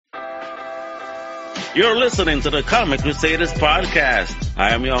You're listening to the Comic Crusaders podcast.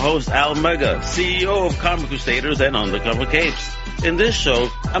 I am your host, Al Mega, CEO of Comic Crusaders and Undercover Capes. In this show,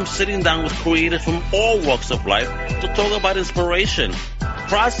 I'm sitting down with creators from all walks of life to talk about inspiration,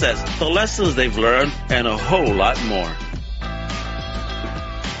 process, the lessons they've learned, and a whole lot more.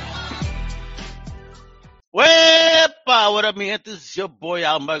 Wepa, what up, man? This is your boy,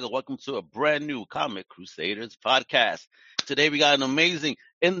 Al Mega. Welcome to a brand new Comic Crusaders podcast. Today, we got an amazing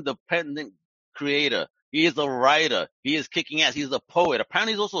independent creator. He is a writer. He is kicking ass. He's a poet.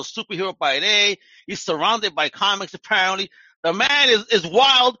 Apparently, he's also a superhero by day. He's surrounded by comics, apparently. The man is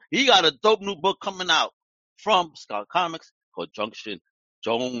wild. He got a dope new book coming out from Scout Comics called Junction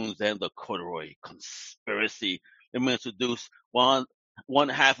Jones and the Corduroy Conspiracy. Let me introduce one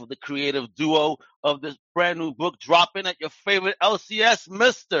half of the creative duo of this brand new book dropping at your favorite LCS,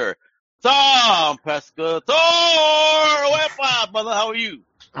 Mr. Tom Pescatore. What's up, brother? How are you?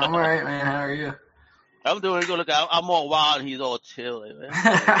 I'm all right, man. How are you? I'm doing good. Look, I'm all wild and he's all chill.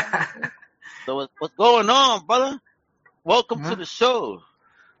 So what's going on, brother? Welcome to the show.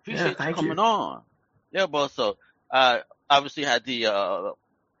 Appreciate you coming on. Yeah, bro. So I obviously had the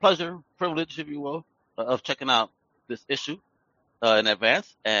privilege, if you will, of checking out this issue in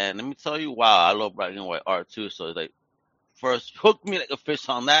advance. And let me tell you, wow, I love black and white art too. So like, first hooked me like a fish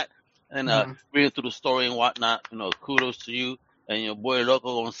on that, and reading through the story and whatnot. Kudos to you and your boy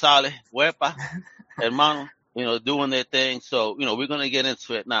Loco Gonzalez, Huepa, hermano, doing their thing. So, we're going to get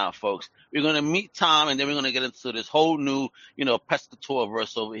into it now, folks. We're going to meet Tom, and then we're going to get into this whole new, Pescatore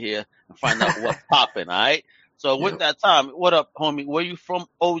verse over here and find out what's popping, all right? So with that, Tom, what up, homie? Where you from,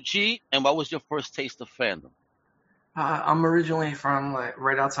 OG, and what was your first taste of fandom? I'm originally from,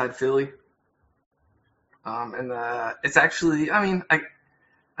 right outside Philly. And it's actually, I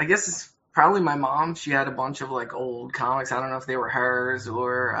guess it's probably my mom. She had a bunch of old comics. I don't know if they were hers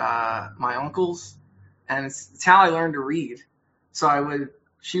or my uncle's, and it's how I learned to read. So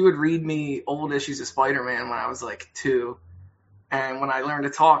she would read me old issues of Spider-Man when I was 2, and when I learned to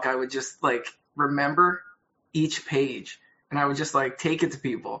talk, I would just remember each page, and I would just take it to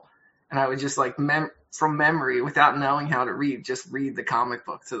people, and I would just from memory without knowing how to read, just read the comic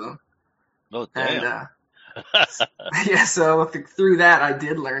book to them. Oh damn! And, so through that, I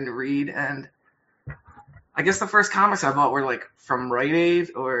did learn to read, and I guess the first comics I bought were from Rite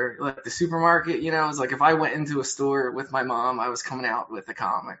Aid or the supermarket. It was if I went into a store with my mom, I was coming out with a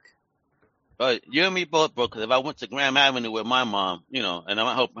comic. But you and me both, bro. Because if I went to Graham Avenue with my mom, and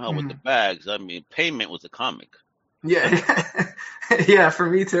I'm helping her with the bags, payment was a comic. Yeah, yeah, for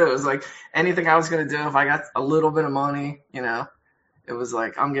me too. It was anything I was gonna do if I got a little bit of money, It was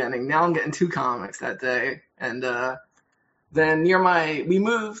I'm getting 2 comics that day. And then we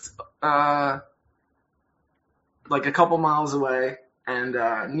moved a couple miles away, and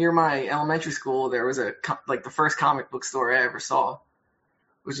near my elementary school there was the first comic book store I ever saw,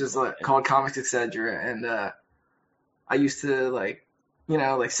 which is called Comics Etc. And I used to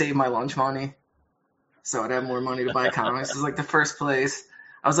save my lunch money so I'd have more money to buy comics. It was the first place.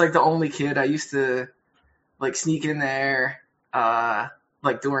 I was the only kid. I used to sneak in there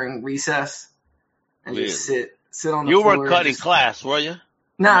during recess and just sit on the floor. You weren't cutting class, were you?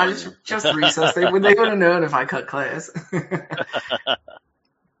 No, just recess. They would have known if I cut class.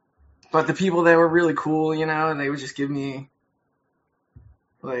 But the people there were really cool, and they would just give me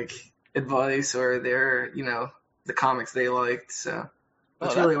advice or their, the comics they liked. So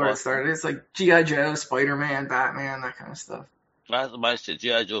that's really where it started. It's G.I. Joe, Spider-Man, Batman, that kind of stuff. That's my shit.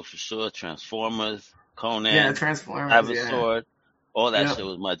 G.I. Joe for sure. Transformers, Conan. Yeah, Transformers. Sword. All that shit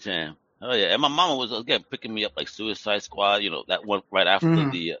was my jam. Oh yeah, and my mama was again picking me up Suicide Squad. That one right after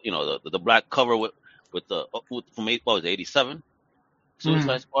the black cover with from 87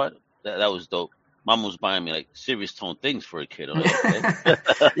 Suicide Squad. That was dope. Mama was buying me serious tone things for a kid.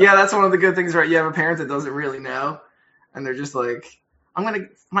 Yeah, that's one of the good things, right? You have a parent that doesn't really know, and they're just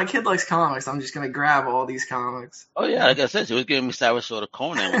my kid likes comics. I'm just gonna grab all these comics. Oh yeah, like I said, she was giving me Savage Sword of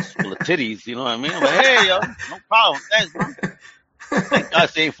Conan with full of titties. You know what I mean? I'm hey yo, no problem. Thanks, bro. Thank God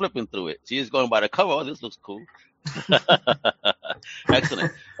she ain't flipping through it. She is going by the cover. Oh, this looks cool.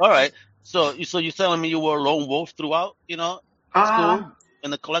 Excellent. All right. So you're telling me you were a lone wolf throughout, school in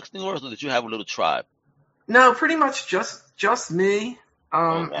the collecting world, or did you have a little tribe? No, pretty much just me.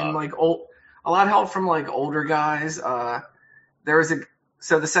 And a lot of help from older guys. There was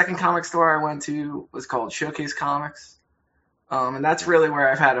the second comic store I went to was called Showcase Comics. And that's really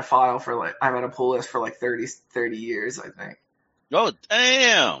where I've had a file for I've had a pull list for 30 years, I think. Oh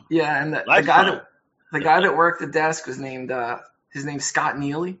damn! Yeah, and the guy that worked the desk was named his name's Scott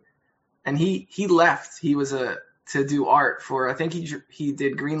Neely, and he left. He was to do art for. I think he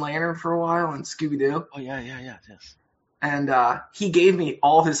did Green Lantern for a while and Scooby Doo. Oh yeah, yes. And he gave me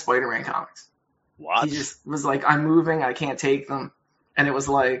all his Spider-Man comics. What? He just was like, I'm moving, I can't take them. And it was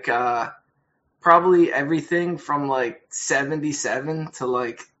like probably everything from like 77 to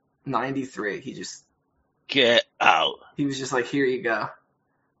like 93. He just get out. He was just like, here you go.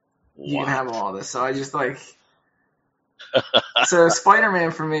 You can have all this. So I just like so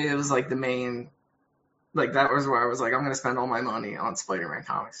Spider-Man for me, it was like the main, like that was where I was like, I'm gonna spend all my money on Spider-Man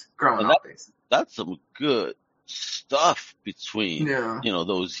comics growing up. That's some good stuff between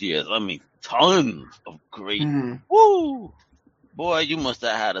those years. I mean, tons of great. Woo! Boy, you must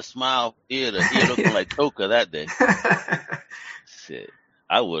have had a smile ear to ear looking like Joker that day. Shit.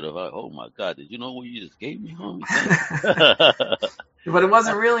 I would have. Oh my God! Did you know what you just gave me, homie? But it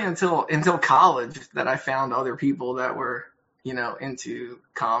wasn't really until college that I found other people that were, into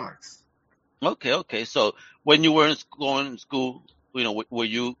comics. Okay. So when you were going to school, were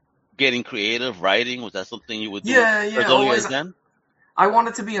you getting creative, writing? Was that something you would do? Yeah. Always then? I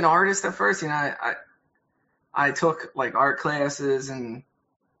wanted to be an artist at first. I took like art classes, and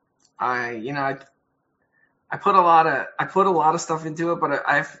I put a lot of stuff into it, but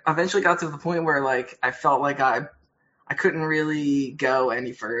I eventually got to the point where like I felt like I couldn't really go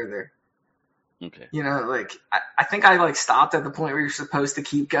any further. Okay. Like I think I like stopped at the point where you're supposed to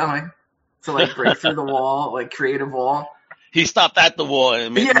keep going to like break through the wall, like create a wall. He stopped at the wall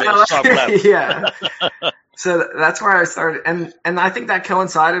and made a sharp left. Yeah. So that's where I started, and I think that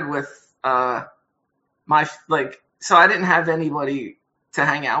coincided with my so I didn't have anybody to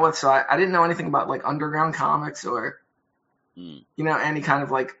hang out with, so I didn't know anything about like underground comics or any kind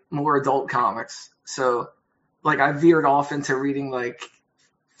of like more adult comics. So like I veered off into reading like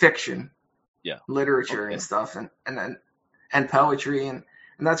fiction, literature and stuff, and poetry, and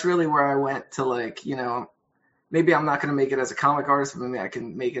that's really where I went to like maybe I'm not going to make it as a comic artist, but maybe I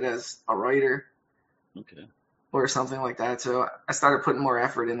can make it as a writer. Okay. Or something like that. So I started putting more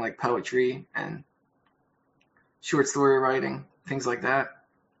effort in like poetry and short story writing, things like that.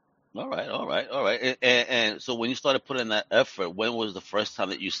 All right. And so when you started putting that effort, when was the first time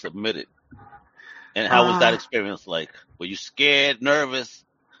that you submitted? And how was that experience like? Were you scared, nervous?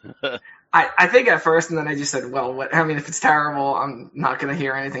 I think at first, and then I just said, well, if it's terrible, I'm not going to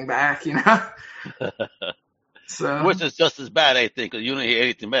hear anything back, So, which is just as bad, I think, because you don't hear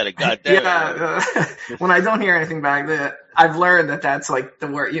anything back. Goddamn. When I don't hear anything back, I've learned that that's like the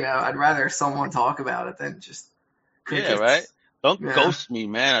word. I'd rather someone talk about it than just crickets. Yeah, right. Don't ghost me,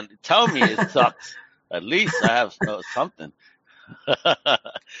 man. Tell me it sucks. At least I have something.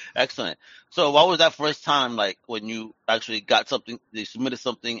 Excellent. So, what was that first time like when you actually got something? They submitted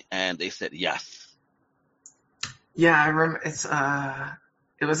something and they said yes. Yeah, I remember.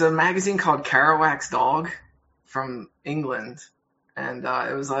 It was a magazine called Kerouac's Dog. From England, and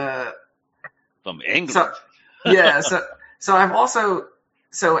it was from England. So I've also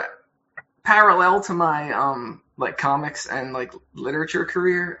parallel to my like comics and like literature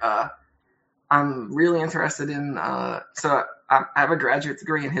career, I'm really interested in so I have a graduate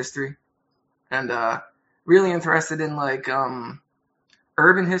degree in history, and really interested in like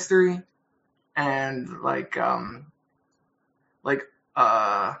urban history and like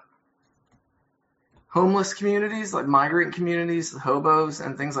homeless communities, like migrant communities, hobos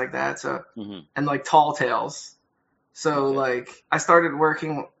and things like that. So, and like tall tales. So like I started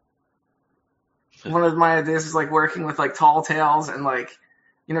working, one of my ideas was like working with like tall tales and like,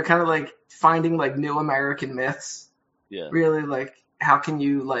 kind of like finding like new American myths. Yeah. Really like, how can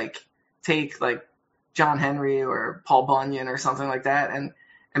you like take like John Henry or Paul Bunyan or something like that and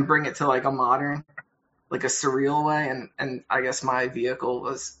bring it to like a modern, like a surreal way. And I guess my vehicle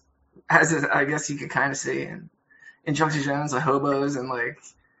was, I guess you could kind of see in Junction Jones, the hobos and like,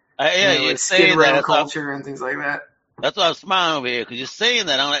 you're Skid Row culture and things like that. That's why I'm smiling over here because you're saying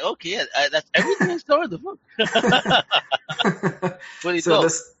that. I'm like, okay, that's everything started the book. What do you so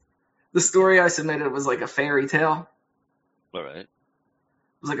the story I submitted was like a fairy tale. All right. It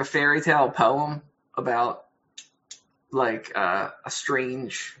was like a fairy tale poem about like a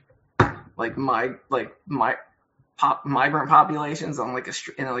strange, like migrant populations on like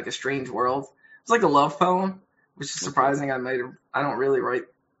in a strange world. It's like a love poem, which is surprising. I don't really write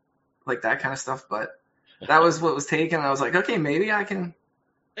like that kind of stuff, but that was what was taken. I was like, okay, maybe I can.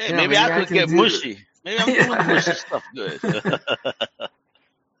 Hey, maybe I could get mushy. Maybe I'm doing the mushy stuff good.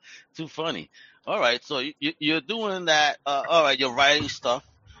 Too funny. All right, so you're doing that. All right, you're writing stuff.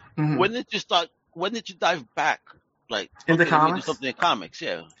 Mm-hmm. When did you start? When did you dive back, like into comics? Something in comics,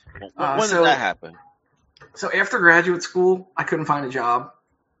 yeah. When did that happen? So after graduate school, I couldn't find a job,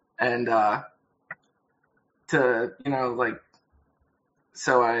 and to to,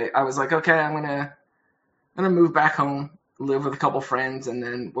 so I was like, okay, I'm gonna move back home, live with a couple friends, and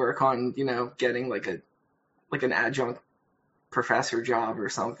then work on, getting like an adjunct professor job or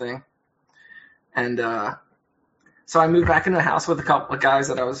something. And so I moved back into the house with a couple of guys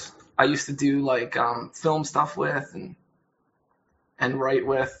that I used to do like film stuff with and write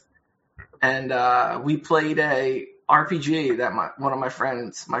with. And we played a RPG that one of my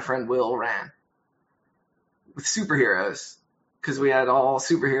friend Will, ran with superheroes, because we had all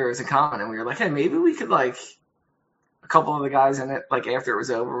superheroes in common, and we were like, hey, maybe we could, like, a couple of the guys in it, like, after it was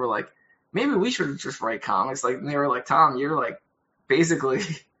over, were like, maybe we should just write comics. Like, and they were like, Tom, you're like basically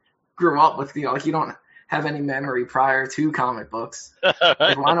grew up with, like, you don't have any memory prior to comic books.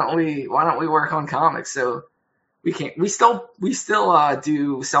 Like, why don't we work on comics? So we still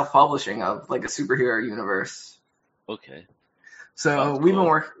do self-publishing of like a superhero universe. Okay. So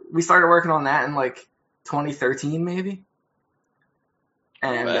we started working on that in like 2013 maybe.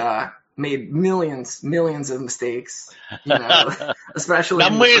 And made millions of mistakes, especially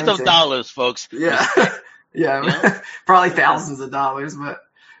not millions of dollars, folks. Yeah. Yeah. Probably thousands of dollars, but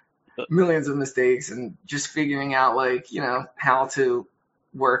millions of mistakes, and just figuring out, like, how to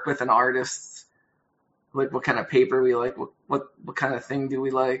work with an artist, like what kind of paper we like, what kind of thing do we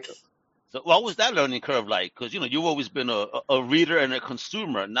like. So what was that learning curve like? Because, you've always been a reader and a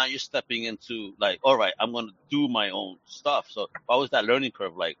consumer. Now you're stepping into, like, all right, I'm going to do my own stuff. So what was that learning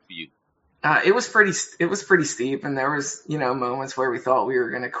curve like for you? It was pretty steep, and there was, moments where we thought we were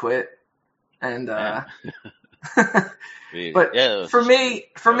going to quit. And, but yeah, for me,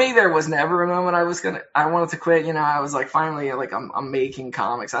 there was never a moment I wanted to quit. I was like, finally, like, I'm making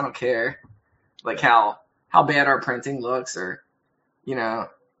comics. I don't care, like, how bad our printing looks, or,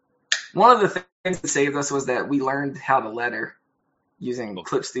 one of the things that saved us was that we learned how to letter using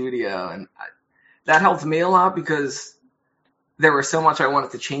Clip Studio, and that helped me a lot, because there was so much I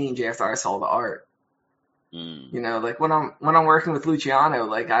wanted to change after I saw the art. Like when I'm working with Luciano,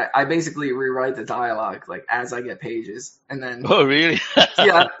 like I basically rewrite the dialogue like as I get pages, and then oh really?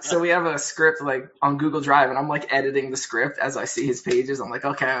 Yeah, so we have a script like on Google Drive, and I'm like editing the script as I see his pages. I'm like,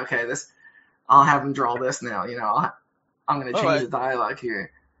 okay, this, I'll have him draw this now. I'm gonna change the dialogue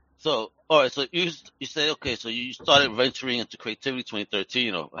here. So, all right, so you say, okay, so you started venturing into creativity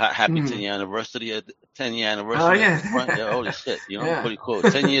 2013, happy 10-year anniversary. Oh, yeah. Yeah, holy shit, pretty cool.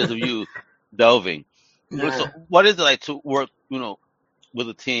 10 years of you delving. Yeah. So what is it like to work, with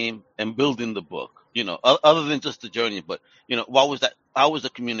a team and building the book, other than just the journey, but, what was that, how was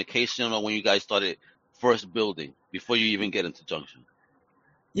the communication when you guys started first building before you even get into Junction?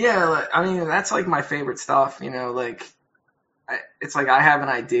 Yeah, I mean, that's like my favorite stuff, like, it's like I have an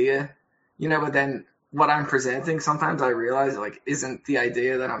idea, but then what I'm presenting, sometimes I realize, like, isn't the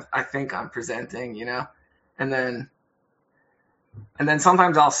idea that I think I'm presenting, and then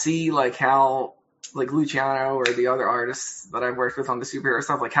sometimes I'll see, like, how, like, Luciano or the other artists that I've worked with on the superhero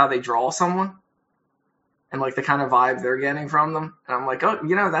stuff, like, how they draw someone and, like, the kind of vibe they're getting from them, and I'm like, oh,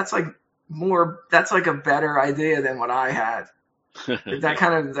 that's like a better idea than what I had. Like, that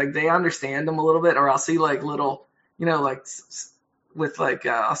kind of, like, they understand them a little bit, or I'll see, like, little, like, with, like,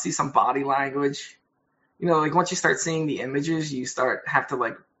 I'll see some body language, like, once you start seeing the images, you have to,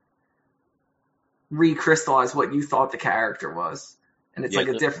 like, recrystallize what you thought the character was. And it's like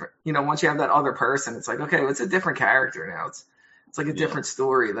a different, once you have that other person, it's like, okay, well, it's a different character now. It's like a different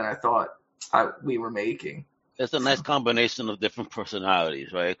story than I thought we were making. It's a nice combination of different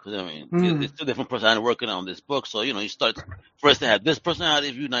personalities, right? Because, I mean, there's two different personalities working on this book. So, you start first to have this personality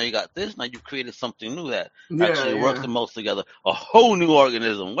view. Now you got this. Now you've created something new that actually works the most together. A whole new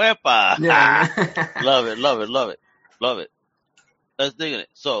organism. Wepa! Yeah. Love it. Let's dig in it.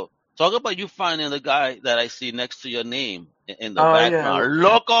 So, talk about you finding the guy that I see next to your name in the background. Yeah.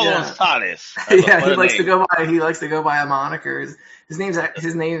 Loco Gonzalez. Yeah, he likes to go by a moniker. His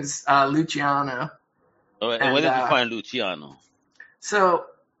name's Luciano. And when did you find Luciano? So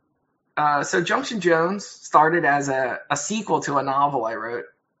Junction Jones started as a sequel to a novel I wrote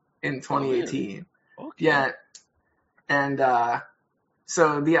in 2018. Oh, really? Okay. Yeah, and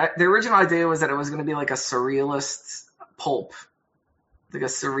so the original idea was that it was going to be like a surrealist pulp, like a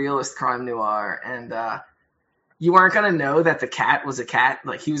surrealist crime noir, and you weren't going to know that the cat was a cat.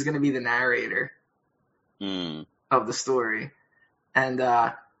 Like, he was going to be the narrator of the story, and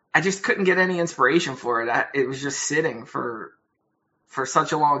I just couldn't get any inspiration for it. It was just sitting for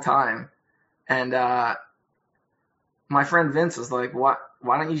such a long time. And my friend Vince was like, why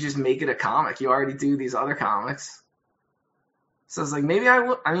don't you just make it a comic? You already do these other comics. So I was like, maybe I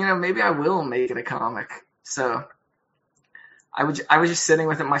will make it a comic. So I was just sitting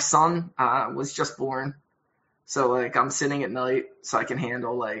with it. My son was just born. So like I'm sitting at night so I can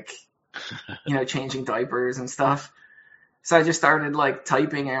handle like, changing diapers and stuff. So I just started like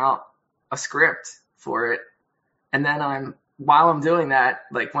typing out a script for it. And then while I'm doing that,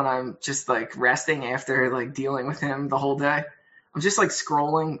 like when I'm just like resting after like dealing with him the whole day, I'm just like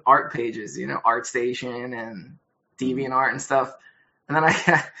scrolling art pages, ArtStation and DeviantArt and stuff. And then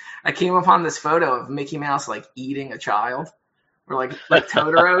I came upon this photo of Mickey Mouse like eating a child, or like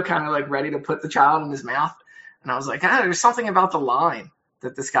Totoro kind of like ready to put the child in his mouth. And I was like, there's something about the line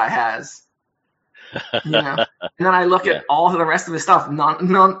that this guy has. And then I look at all of the rest of his stuff.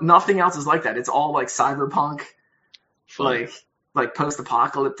 Nothing else is like that. It's all like cyberpunk, like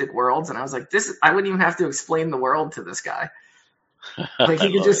post-apocalyptic worlds. And I was like, I wouldn't even have to explain the world to this guy. Like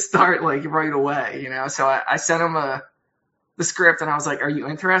he could just start like right away, So I sent him the script and I was like, are you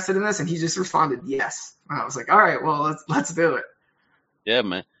interested in this? And he just responded, yes. And I was like, all right, well, let's do it. Yeah,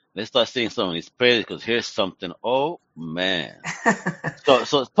 man. Let's start seeing some of these pages, because here's something. Oh man.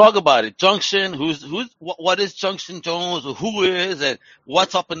 So talk about it. Junction. What is Junction Jones? Or who is, and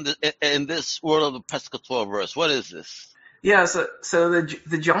what's up in this world of the Pescatore verse? What is this? Yeah. So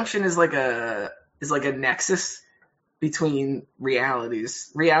the Junction is like a nexus between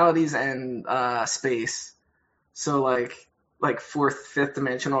realities and space. So like fourth, fifth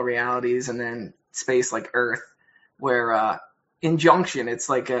dimensional realities, and then space like Earth, where in Junction, it's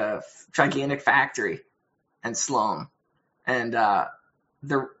like a gigantic factory and slum. And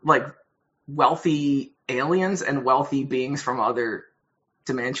they're like wealthy aliens and wealthy beings from other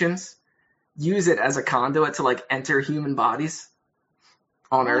dimensions use it as a conduit to like enter human bodies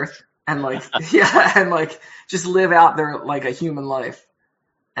on Earth and like, and like just live out their like a human life.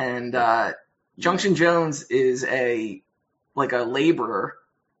 And Junction Jones is a laborer.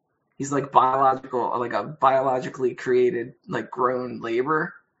 He's like a biologically created, like grown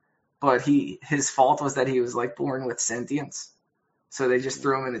laborer, but his fault was that he was like born with sentience. So they just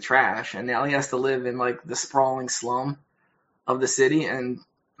threw him in the trash, and now he has to live in like the sprawling slum of the city. And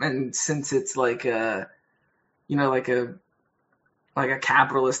since it's like a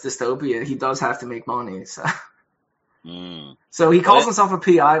capitalist dystopia, he does have to make money. So, so he calls himself a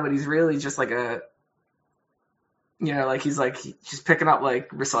PI, but he's really just like he's just picking up like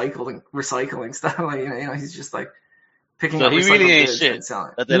recycling stuff. Like, he's just like picking up recycling goods and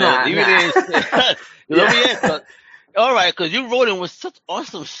selling. He really ain't shit. Let me ask. All right, because you wrote him with such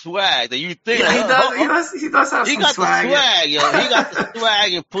awesome swag that you think. Yeah, he does have some swag. He got the swag, yo. He got the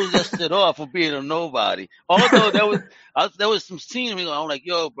swag and pulls that shit off for being a nobody. Although there was some scenery, I'm like,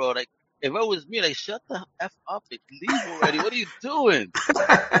 yo, bro, like if it was me, like shut the F up and leave already. What are you doing?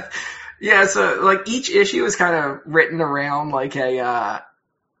 Yeah, so like each issue is kind of written around like a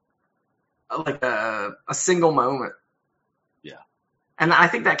single moment. Yeah. And I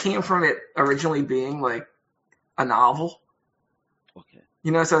think that came from it originally being like a novel. Okay.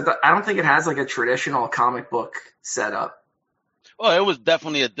 So I don't think it has like a traditional comic book setup. Well, it was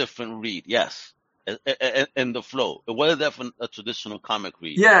definitely a different read, yes. In the flow. It was definitely a traditional comic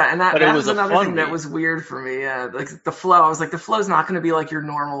read. Yeah, and that was another thing that was weird for me. Yeah, like the flow. I was like, the flow's not going to be like your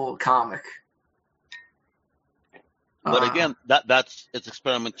normal comic. But again, it's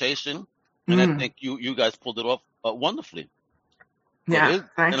experimentation, and I think you guys pulled it off wonderfully. Yeah, it is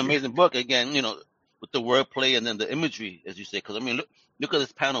an amazing book. Again, with the wordplay and then the imagery, as you say. Because I mean, look at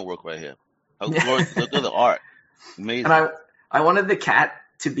this panel work right here. Look at the art. Amazing. And I wanted the cat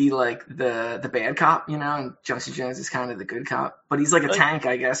to be like the bad cop, and Junction Jones is kind of the good cop, but he's like a tank,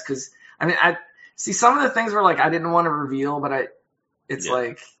 I guess. Because I mean, I see some of the things were like I didn't want to reveal, but it's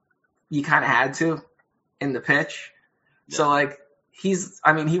like you kind of had to in the pitch. Yeah. So like he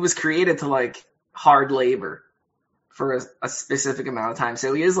was created to like hard labor for a specific amount of time.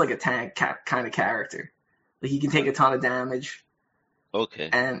 So he is like a tank kind of character. Like he can take a ton of damage. Okay.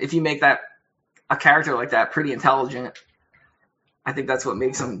 And if you make a character like that pretty intelligent, I think that's what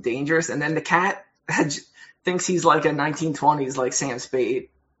makes him dangerous. And then the cat thinks he's like a 1920s like Sam Spade.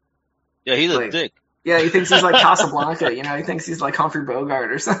 Yeah, he's a dick. Yeah, he thinks he's like Casablanca. He thinks he's like Humphrey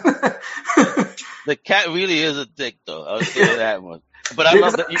Bogart or something. The cat really is a dick, though. I'll say that one. But I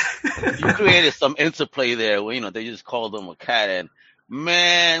love that you created some interplay there where, they just called him a cat, and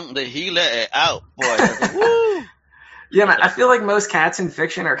man, he let it out, boy. I was like, woo! Yeah, man, I feel like most cats in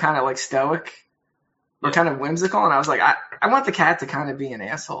fiction are kind of like stoic or kind of whimsical, and I was like, I want the cat to kind of be an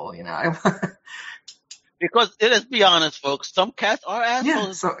asshole, Because let's be honest, folks, some cats are assholes.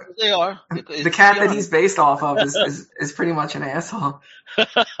 Yeah, so they are. The cat that he's based off of is pretty much an asshole.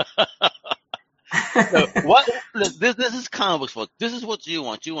 So this is comic books, folks. This is what you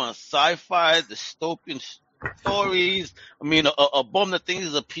want. You want sci-fi, dystopian stories. I mean, a bum that thinks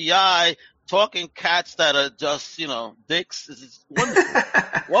he's a PI talking cats that are just, dicks. It's wonderful.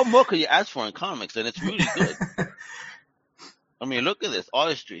 What more could you ask for in comics? And it's really good. I mean, look at this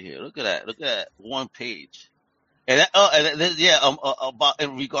artistry here. Look at that. Look at that one page. And about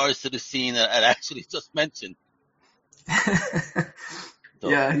in regards to the scene that I actually just mentioned.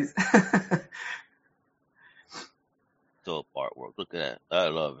 Yeah. Dope artwork. Look at that. I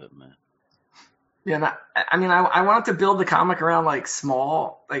love it, man. Yeah, I wanted to build the comic around like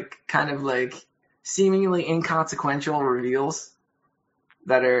small, like kind of like seemingly inconsequential reveals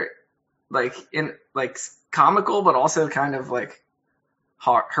that are like comical, but also kind of like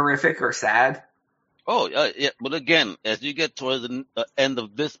horrific or sad. Oh, yeah. But again, as you get towards the end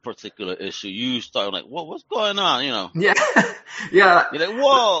of this particular issue, you start like, what's going on? Yeah, yeah. You're like,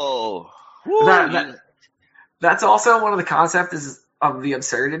 whoa. That's also one of the concepts of the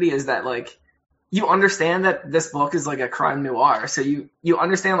absurdity is that like you understand that this book is like a crime noir, so you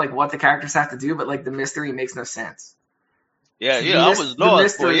understand like what the characters have to do, but like the mystery makes no sense. Yeah, I was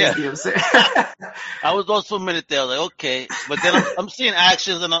lost. I was lost for a minute there. I was like, okay, but then I'm seeing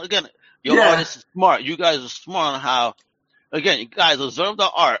actions, and again, your artist is smart. You guys are smart on how, again, you guys observe the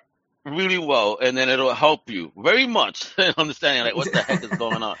art really well, and then it'll help you very much in understanding like what the heck is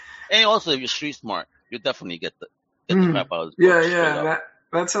going on. And also, if you're street smart, you definitely get the crap out of this book. Yeah.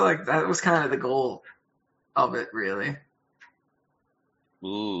 That was kind of the goal of it, really.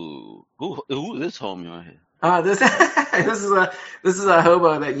 Ooh, who is this homie right here? This is a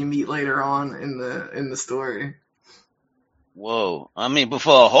hobo that you meet later on in the story. Whoa! I mean,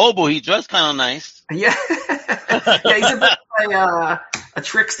 before a hobo, he dressed kind of nice. Yeah, yeah. He's a bit like a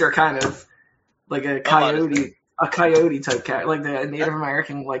trickster, kind of like a coyote type cat, like the Native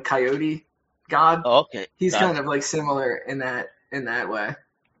American like coyote god. Oh, okay. He's kind of like similar in that way.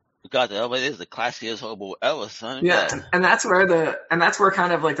 God, it is the classiest hobo ever, son. Yeah, and that's where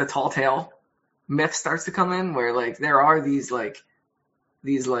kind of like the tall tale myth starts to come in, where like there are these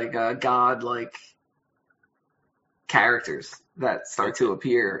god like characters that start to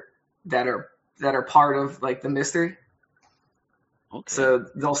appear that are part of like the mystery. Okay. So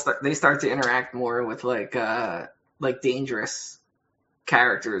they start to interact more with like dangerous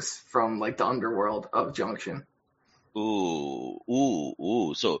characters from like the underworld of Junction. Ooh.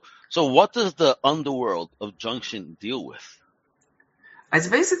 So what does the underworld of Junction deal with? It's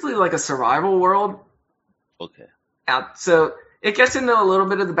basically like a survival world. Okay. So it gets into a little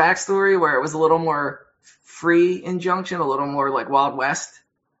bit of the backstory where it was a little more free in Junction, a little more like Wild West.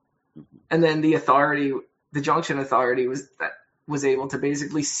 Mm-hmm. And then the Junction Authority was able to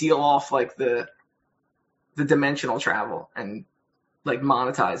basically seal off like the dimensional travel and like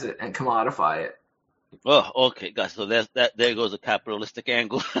monetize it and commodify it. Oh, okay, guys. So there goes a capitalistic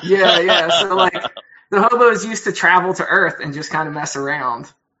angle. Yeah. So like the hobos used to travel to Earth and just kind of mess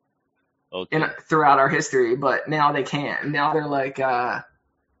around. Okay. Throughout our history, but now they can't. Now they're like,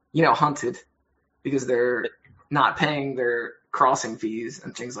 hunted because they're not paying their crossing fees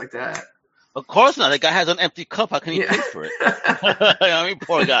and things like that. Of course not. The guy has an empty cup. How can he pay for it? I mean,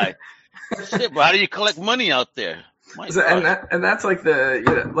 poor guy. Shit, bro. How do you collect money out there? And that's like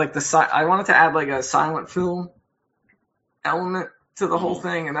I wanted to add like a silent film element to the whole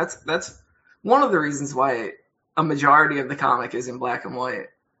thing, and that's one of the reasons why a majority of the comic is in black and white.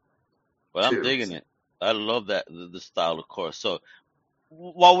 Well, I'm digging it. I love that the style, of course. So,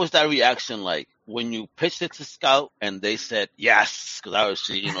 what was that reaction like when you pitched it to Scout and they said yes? Because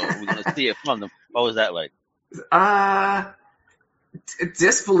obviously, we're gonna see it from them. What was that like?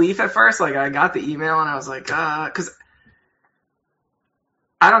 Disbelief at first. Like I got the email and I was like, because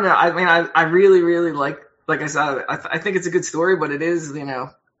I don't know. I mean, I really, really like I said, I think it's a good story, but it is,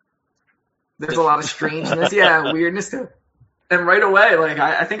 there's a lot of strangeness, weirdness to it. And right away, like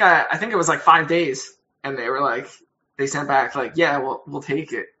I think it was like 5 days, and they were like, they sent back like, yeah, we'll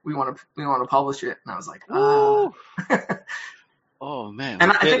take it. We want to publish it, and I was like, oh man.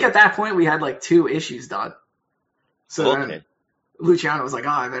 And I think at that point we had like 2 issues done. So then Luciano was like, oh,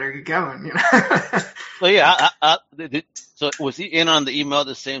 I better get going, So yeah, so was he in on the email at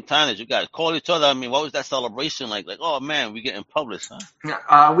the same time as you guys called each other? I mean, what was that celebration like? Like, oh man, we getting published, huh?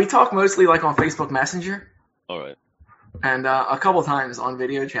 Yeah, we talk mostly like on Facebook Messenger. All right. And a couple times on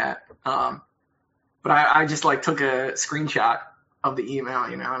video chat. But I just like took a screenshot of the email,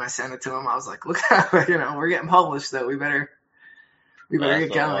 and I sent it to him. I was like, look, we're getting published, so we better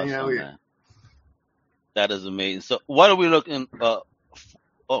get going, awesome, That is amazing. So what are we looking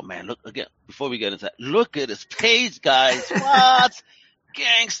oh man, look again, before we get into that, look at this page, guys. What?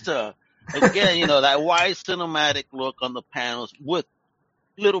 Gangster. Again, that wide cinematic look on the panels with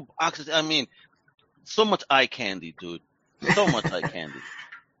little boxes. I mean, so much eye candy, dude. So much eye candy.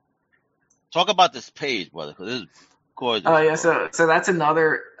 Talk about this page, brother, because this is gorgeous. Oh yeah, so that's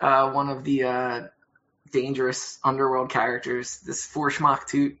another one of the dangerous underworld characters. This Forschmach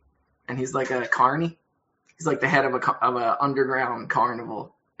Toot, and he's like a carny. He's like the head of a underground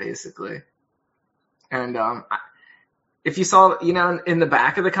carnival, basically. And if you saw, in the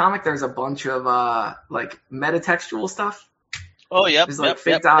back of the comic, there's a bunch of like metatextual stuff. Oh, yep. There's like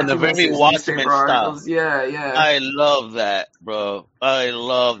fake documents, in the very Watchmen style. Yeah. I love that, bro. I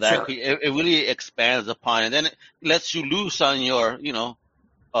love that. So, it really expands upon it. And then it lets you loose on your, the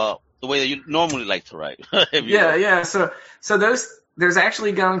way that you normally like to write. Yeah. So there's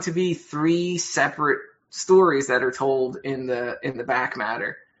actually going to be 3 separate stories that are told in the back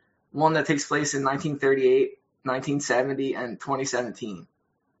matter. One that takes place in 1938, 1970, and 2017.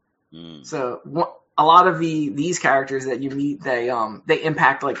 So a lot of these characters that you meet, they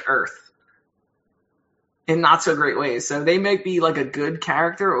impact like Earth in not so great ways. So they might be like a good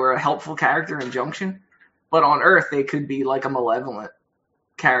character or a helpful character in Junction, but on Earth they could be like a malevolent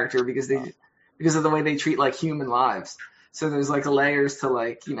character because of the way they treat like human lives. So there's like layers to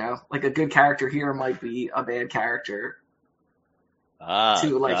like a good character here might be a bad character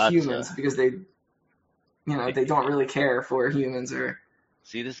to like humans because they they don't really care for humans or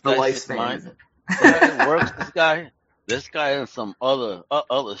see this the lifespan. It works. This guy and some other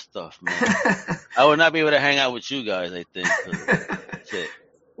stuff, man. I would not be able to hang out with you guys, I think. Shit.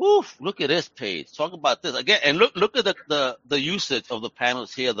 Oof, look at this page. Talk about this again, and look at the usage of the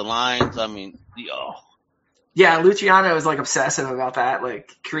panels here, the lines. I mean, yeah, Luciano is like obsessive about that,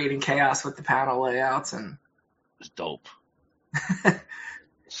 like creating chaos with the panel layouts, and it's dope.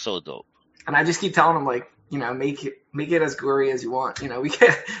 So dope. And I just keep telling him like, make it as gory as you want.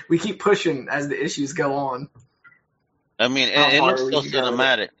 We keep pushing as the issues go on. I mean, it looks so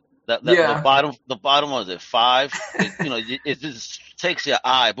cinematic. The bottom was it 5? It just takes your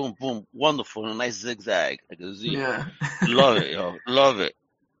eye. Boom, boom, wonderful, a nice zigzag like a Z. Yeah, love it, yo, love it.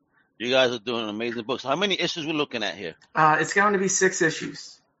 You guys are doing amazing books. How many issues we looking at here? It's going to be 6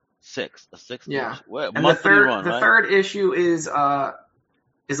 issues. 6, a 6. Yeah, Well, and the third issue is a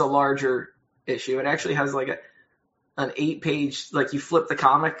larger issue. It actually has like an 8-page, like you flip the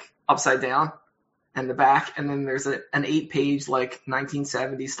comic upside down and the back, and then there's an 8-page like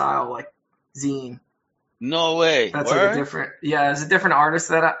 1970s style like zine. No way. That's like it's a different artist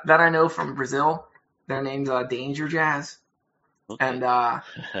that I know from Brazil. Their name's Danger Jazz. Okay. And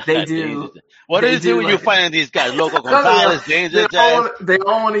they do. What is it when you find these guys? Loco Gonzalez, Danger Jazz. They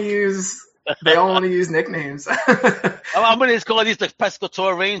all want to use nicknames. I'm gonna just call these the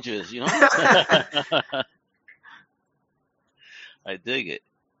Pescatore Rangers, I dig it.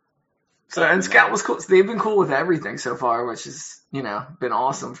 So and Scout was cool. They've been cool with everything so far, which has been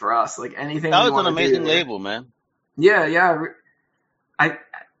awesome for us. Like anything. That was an amazing label, man. Yeah. I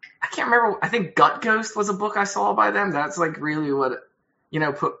can't remember. I think Gut Ghost was a book I saw by them. That's like really what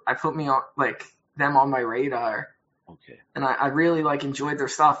put me on like them on my radar. Okay. And I really like enjoyed their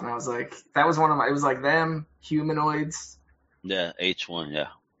stuff, and I was like, that was one of my. It was like them, Humanoids. Yeah, H1. Yeah.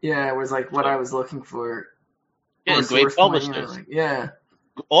 Yeah, it was like what I was looking for. Yeah, great publishers. Yeah.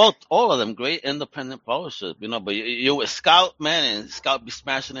 All of them great independent publishers, but you're with Scout, man, and Scout be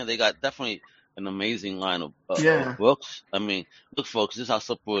smashing it. They got definitely an amazing line of books. I mean, look, folks, this is how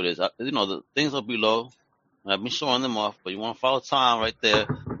simple it is. The things are below. I've been showing them off, but you want to follow Tom right there.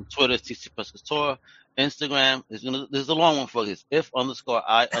 Twitter is TC Pescatore. Instagram there's a long one for this.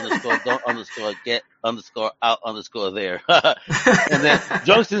 if_I_don't_get_out_there. And then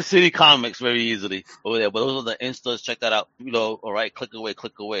Junction City Comics very easily over there. But those are the instas. Check that out below. All right, click away.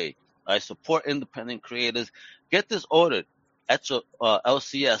 All right, support independent creators. Get this ordered at your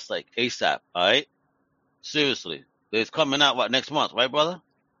LCS like ASAP. All right, seriously, it's coming out next month, right, brother?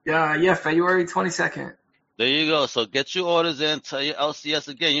 Yeah, February 22nd. There you go. So get your orders in. Tell your LCS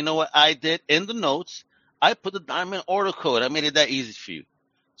again. You know what I did in the notes? I put the diamond order code. I made it that easy for you.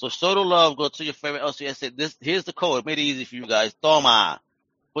 So show the love. Go to your favorite LCS. Say this. Here's the code. Made it easy for you guys. Toma.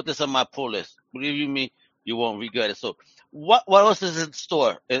 Put this on my pull list. Believe me, you won't regret it. So what else is in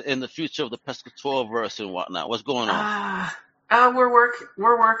store in the future of the Pescatore verse and whatnot? What's going on? We're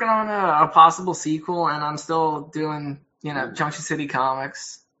working on a possible sequel, and I'm still doing Junction City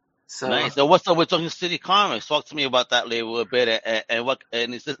Comics. So nice. So what's up with Junction City Comics? Talk to me about that label a bit,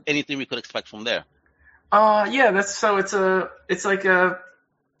 and is there anything we could expect from there? It's like a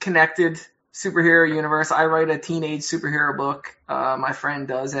connected superhero universe. I write a teenage superhero book. My friend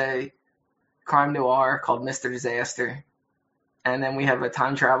does a crime noir called Mr. Disaster, and then we have a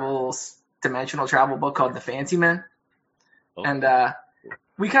dimensional travel book called The Fancy Men. Oh. And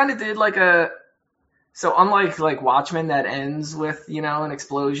we kind of did so unlike like Watchmen that ends with an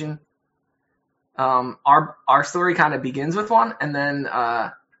explosion, our story kind of begins with one, and then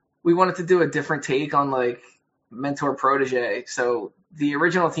we wanted to do a different take on like mentor protege. So the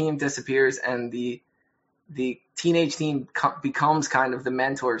original team disappears, and the teenage team becomes kind of the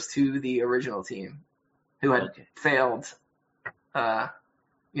mentors to the original team who had failed,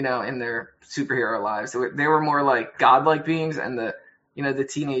 in their superhero lives. So they were more like godlike beings, and the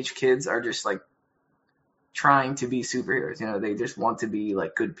teenage kids are just like trying to be superheroes. They just want to be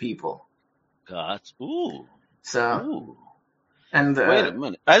like good people. Gods. Ooh. So. Ooh. And wait a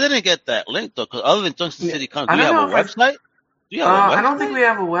minute, I didn't get that link though. Because other than Junction City Comics, do you have a website? Do you have a website? I don't think we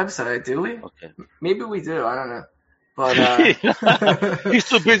have a website, do we? Okay. Maybe we do. I don't know. But he's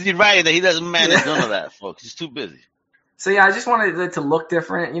too busy writing that he doesn't manage none of that, folks. He's too busy. So yeah, I just wanted it to look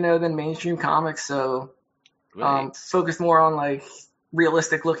different, than mainstream comics. So focused more on like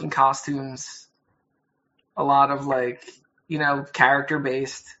realistic looking costumes, a lot of like character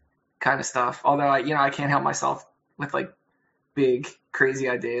based kind of stuff. Although I can't help myself with like big crazy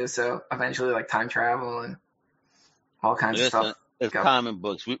ideas. So eventually like time travel and all kinds of stuff. It's comic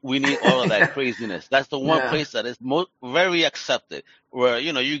books. We need all of that craziness. That's the one place that is very accepted. Where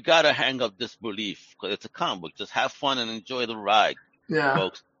you gotta hang up disbelief because it's a comic book. Just have fun and enjoy the ride,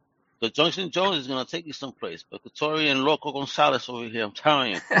 folks. So Junction Jones is gonna take you someplace. But Pescatore and Loco Gonzalez over here, I'm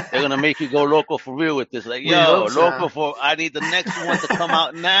telling you, they're gonna make you go loco for real with this. Like, loco I need the next one to come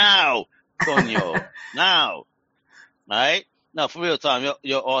out now, Coño, now, all right? Now, for real, Tom,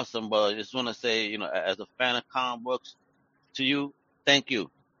 you're awesome, but I just want to say, as a fan of comic books, to you, thank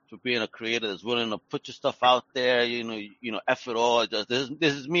you for being a creator that's willing to put your stuff out there. F it all. Just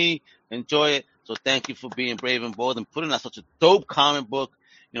this is me. Enjoy it. So thank you for being brave and bold and putting out such a dope comic book.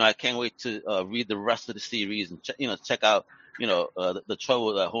 I can't wait to read the rest of the series and check out the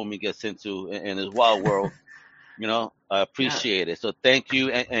trouble that homie gets into in his wild world. I appreciate it. So thank you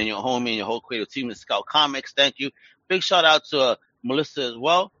and your homie and your whole creative team at Scout Comics. Thank you. Big shout out to Melissa as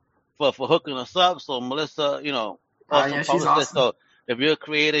well for hooking us up. So Melissa, awesome. She's awesome. So if you're a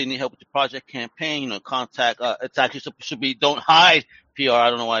creator and you need help with your project campaign, contact. It's actually should be Don't Hide PR. I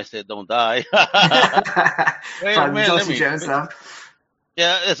don't know why I said Don't Die. Wait a minute, Junction Jones stuff.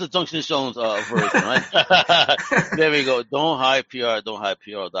 Yeah, it's a Junction Jones version, right? There we go. Don't Hide PR.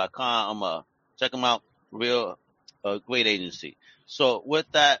 Don'tHidePR.com. Check them out. Real great agency. So with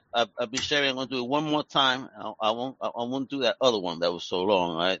that, I've been sharing. I'm gonna do it one more time. I won't do that other one that was so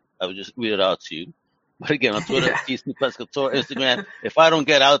long. Right? I will just read it out to you. But again, on Twitter, Pescatore, Instagram. If I don't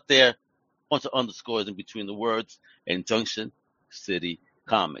get out there, a bunch of underscores in between the words, and Junction City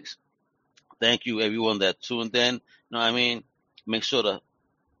Comics. Thank you, everyone that tuned in. Make sure to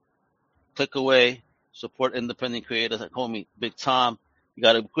click away, support independent creators like homie Big Tom. You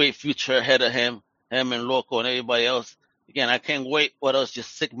got a great future ahead of him and Loco and everybody else. Again, I can't wait what else your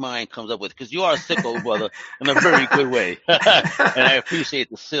sick mind comes up with, because you are a sicko, brother, in a very good way. And I appreciate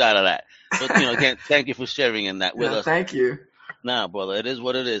the shit out of that. But, again, thank you for sharing in that with us. Thank you. Nah, brother, it is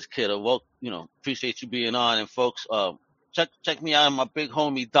what it is, kid. Well, appreciate you being on. And, folks, check me out on my big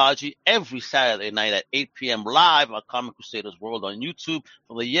homie Dodgy every Saturday night at 8 p.m. live on Comic Crusaders World on YouTube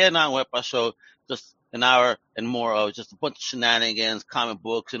for the Year 9 Wepa show. Just an hour and more of just a bunch of shenanigans, comic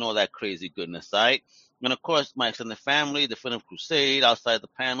books, and all that crazy goodness, all right? And, of course, my extended family, the Film Crusade, Outside the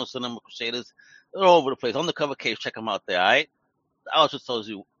Panel, Cinema Crusaders, they're all over the place. Undercover Cave, check them out there, all right? I also tells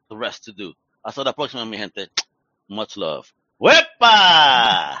you the rest to do. Hasta la próxima, mi gente. Much love.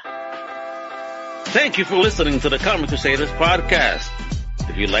 Wepa! Thank you for listening to the Comic Crusaders podcast.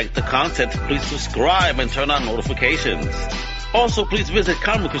 If you like the content, please subscribe and turn on notifications. Also, please visit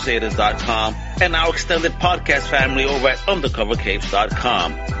ComicCrusaders.com and our extended podcast family over at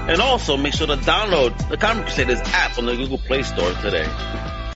UndercoverCapes.com. And also, make sure to download the Comic Crusaders app on the Google Play Store today.